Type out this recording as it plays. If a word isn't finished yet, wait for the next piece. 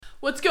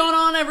What's going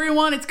on,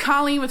 everyone? It's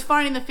Colleen with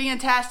Finding the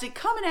Fantastic,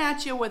 coming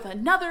at you with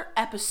another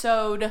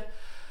episode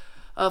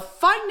of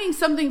finding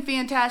something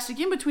fantastic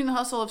in between the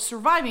hustle of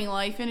surviving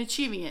life and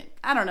achieving it.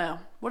 I don't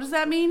know. What does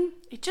that mean?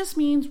 It just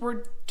means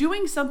we're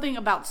doing something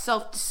about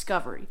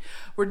self-discovery.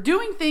 We're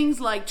doing things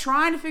like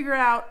trying to figure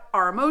out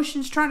our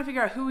emotions, trying to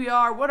figure out who we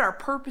are, what our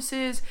purpose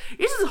is.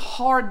 This is a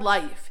hard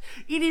life.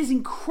 It is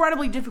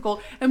incredibly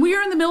difficult, and we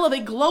are in the middle of a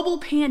global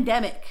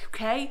pandemic,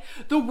 okay?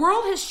 The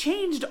world has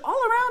changed all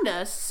around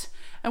us,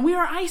 and we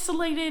are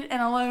isolated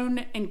and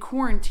alone and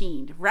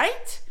quarantined,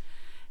 right?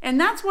 And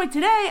that's why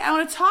today I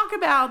want to talk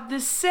about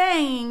this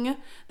saying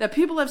that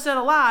people have said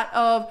a lot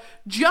of,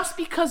 just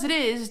because it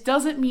is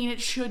doesn't mean it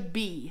should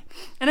be.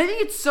 And I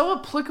think it's so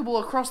applicable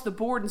across the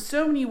board in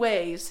so many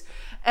ways,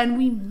 and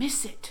we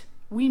miss it.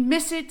 We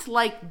miss it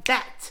like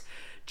that.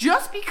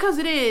 Just because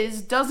it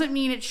is doesn't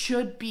mean it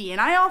should be.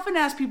 And I often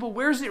ask people,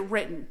 where's it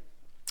written?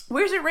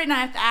 Where's it written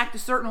I have to act a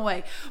certain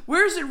way?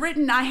 Where's it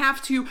written I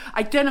have to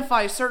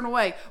identify a certain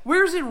way?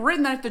 Where's it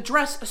written that I have to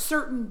dress a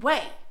certain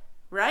way?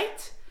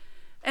 Right?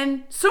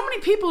 And so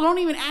many people don't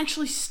even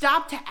actually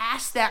stop to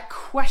ask that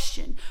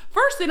question.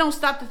 First, they don't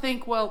stop to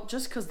think, well,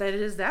 just because that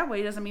is that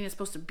way doesn't mean it's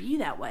supposed to be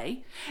that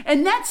way.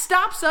 And that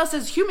stops us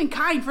as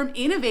humankind from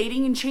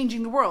innovating and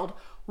changing the world.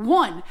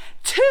 One.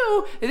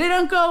 Two, they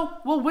don't go,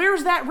 well,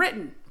 where's that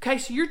written? Okay,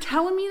 so you're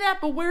telling me that,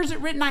 but where's it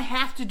written I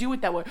have to do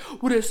it that way?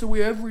 Well, that's the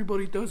way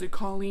everybody does it,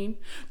 Colleen.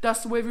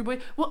 That's the way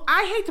everybody... Well,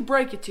 I hate to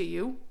break it to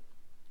you.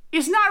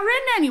 It's not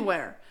written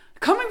anywhere.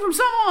 Coming from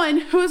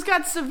someone who has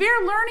got severe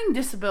learning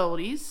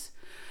disabilities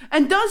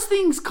and does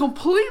things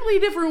completely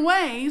different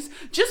ways,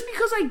 just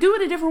because I do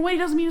it a different way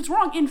doesn't mean it's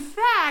wrong. In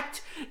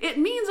fact, it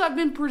means I've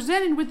been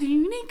presented with a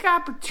unique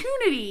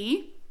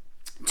opportunity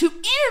to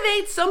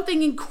innovate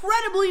something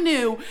incredibly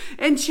new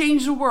and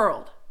change the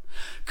world.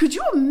 Could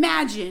you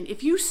imagine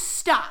if you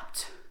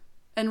stopped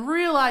and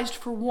realized,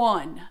 for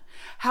one,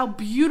 how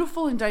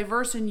beautiful and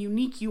diverse and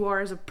unique you are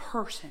as a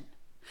person?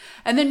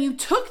 And then you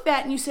took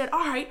that and you said,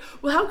 all right,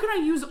 well, how can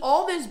I use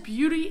all this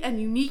beauty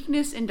and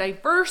uniqueness and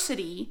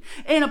diversity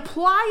and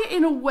apply it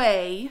in a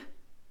way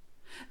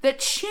that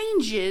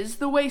changes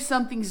the way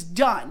something's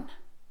done?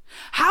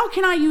 How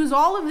can I use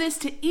all of this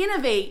to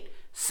innovate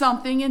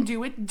something and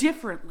do it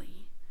differently?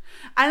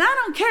 And I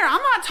don't care.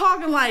 I'm not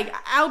talking like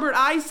Albert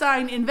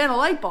Einstein invent a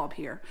light bulb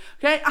here.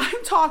 Okay?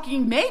 I'm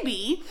talking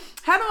maybe,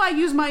 how do I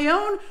use my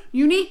own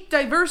unique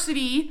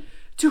diversity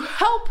to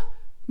help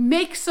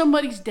make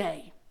somebody's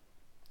day?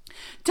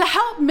 To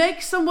help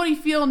make somebody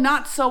feel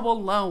not so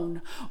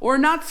alone or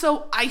not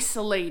so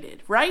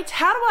isolated, right?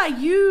 How do I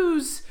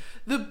use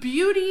the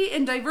beauty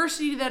and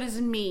diversity that is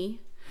in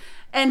me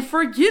and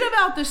forget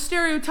about the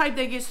stereotype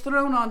that gets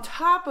thrown on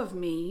top of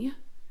me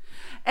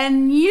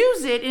and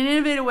use it in an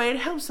innovative way to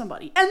help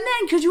somebody? And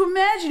then, could you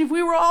imagine if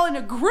we were all in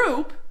a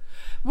group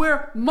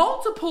where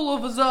multiple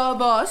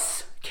of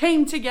us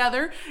came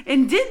together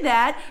and did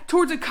that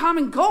towards a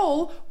common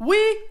goal?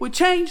 We would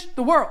change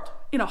the world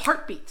in a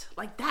heartbeat,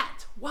 like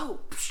that.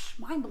 Whoa,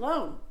 mind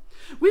blown.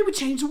 We would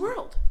change the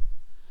world.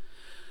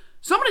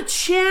 So I'm going to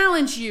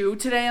challenge you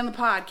today on the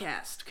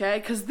podcast, okay?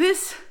 Because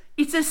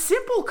it's a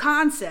simple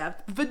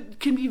concept,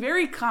 but can be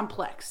very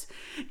complex.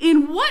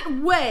 In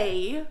what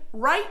way,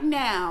 right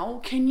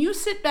now, can you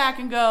sit back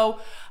and go,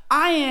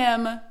 I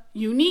am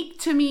unique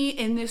to me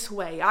in this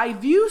way? I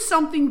view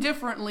something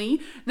differently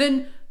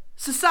than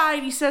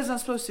society says I'm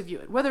supposed to view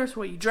it. Whether it's the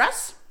way you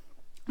dress,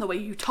 the way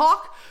you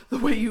talk, the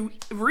way you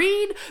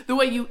read, the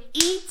way you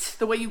eat,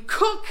 the way you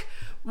cook,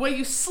 the way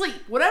you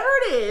sleep, whatever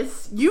it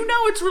is, you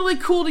know it's really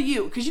cool to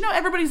you. Because you know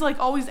everybody's like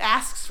always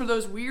asks for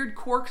those weird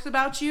quirks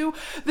about you.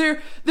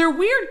 They're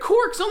weird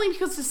quirks only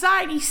because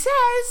society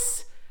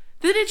says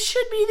that it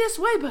should be this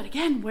way. But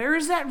again, where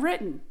is that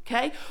written?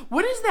 Okay?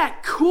 What is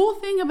that cool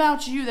thing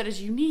about you that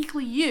is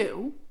uniquely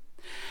you?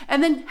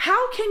 And then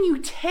how can you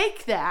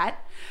take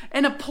that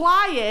and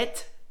apply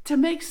it to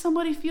make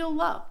somebody feel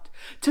loved?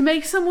 To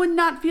make someone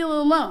not feel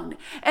alone?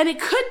 And it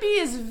could be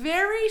as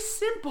very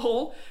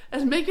simple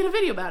as making a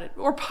video about it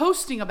or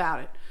posting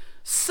about it.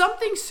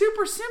 Something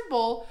super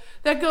simple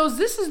that goes,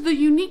 this is the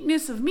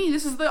uniqueness of me.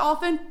 This is the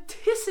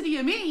authenticity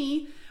of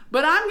me.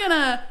 But I'm going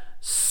to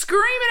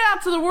scream it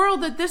out to the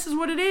world that this is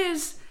what it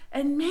is.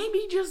 And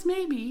maybe, just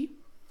maybe,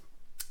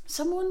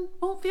 someone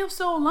won't feel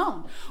so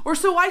alone or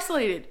so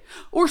isolated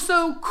or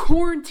so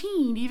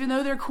quarantined, even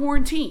though they're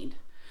quarantined.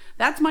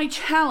 That's my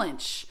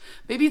challenge.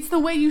 Maybe it's the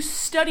way you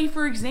study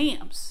for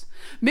exams.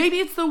 Maybe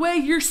it's the way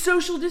you're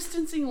social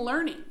distancing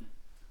learning,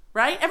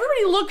 right?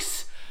 Everybody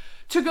looks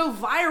to go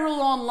viral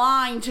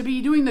online, to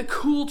be doing the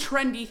cool,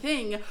 trendy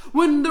thing,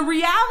 when the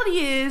reality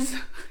is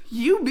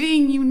you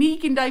being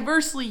unique and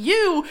diversely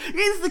you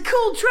is the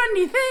cool,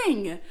 trendy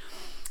thing.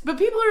 But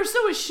people are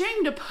so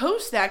ashamed to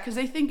post that because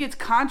they think it's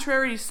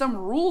contrary to some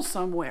rule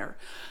somewhere.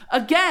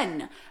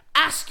 Again,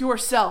 ask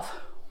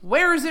yourself,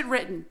 where is it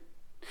written?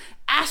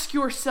 Ask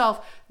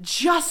yourself,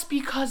 just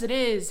because it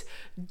is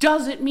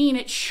doesn't mean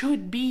it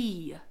should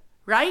be,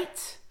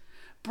 right?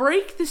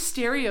 Break the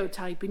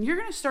stereotype and you're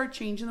going to start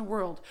changing the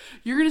world.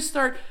 You're going to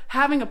start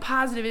having a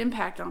positive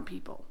impact on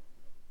people.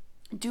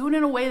 do it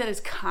in a way that is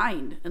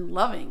kind and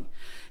loving.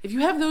 If you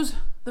have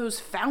those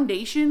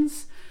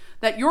foundations,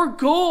 that your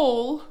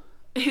goal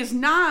is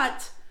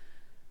not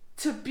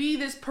to be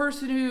this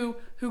person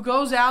who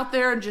goes out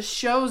there and just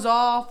shows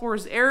off or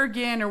is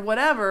arrogant or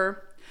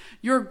whatever.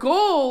 Your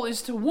goal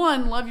is to,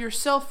 1, love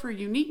yourself for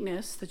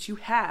uniqueness that you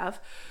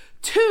have.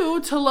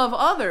 2, to love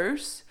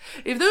others.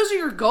 If those are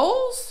your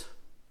goals,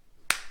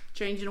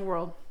 changing the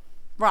world.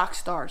 Rock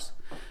stars.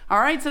 All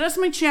right, so that's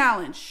my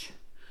challenge.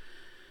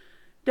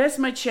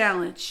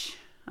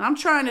 I'm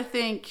trying to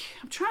think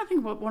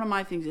what one of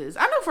my things is.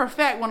 I know for a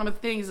fact one of the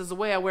things is the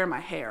way I wear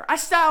my hair. I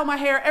style my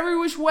hair every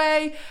which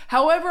way,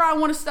 however I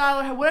want to style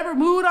it, whatever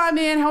mood I'm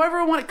in, however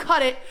I want to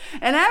cut it.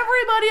 And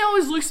everybody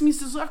always looks at me and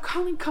says, oh,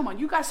 Colleen, come on,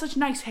 you got such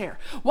nice hair.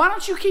 Why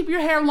don't you keep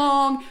your hair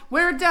long,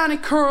 wear it down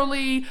and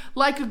curly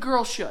like a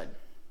girl should?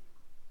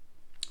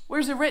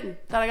 Where's it written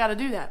that I got to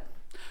do that?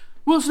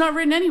 Well, it's not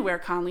written anywhere,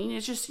 Colleen.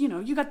 It's just,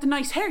 you got the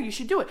nice hair. You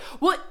should do it.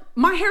 Well,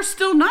 my hair's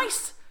still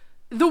nice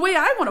the way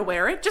I want to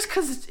wear it. Just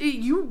because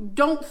you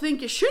don't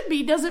think it should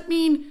be doesn't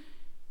mean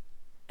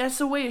that's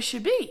the way it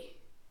should be.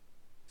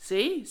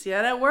 See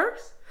how that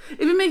works? If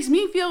it makes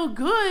me feel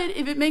good,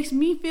 if it makes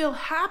me feel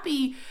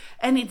happy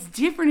and it's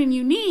different and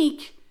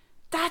unique,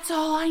 that's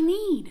all I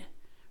need,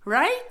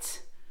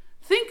 right?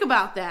 Think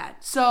about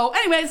that. So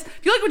anyways,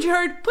 if you like what you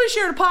heard, please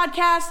share the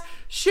podcast,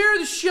 share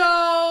the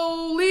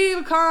show, leave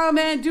a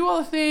comment, do all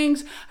the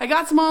things. I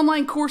got some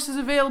online courses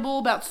available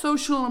about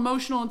social and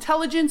emotional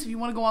intelligence if you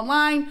want to go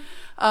online.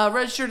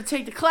 Register to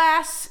take the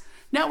class,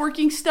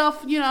 networking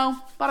stuff,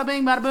 bada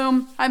bing, bada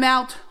boom. I'm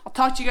out. I'll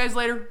talk to you guys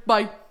later.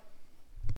 Bye.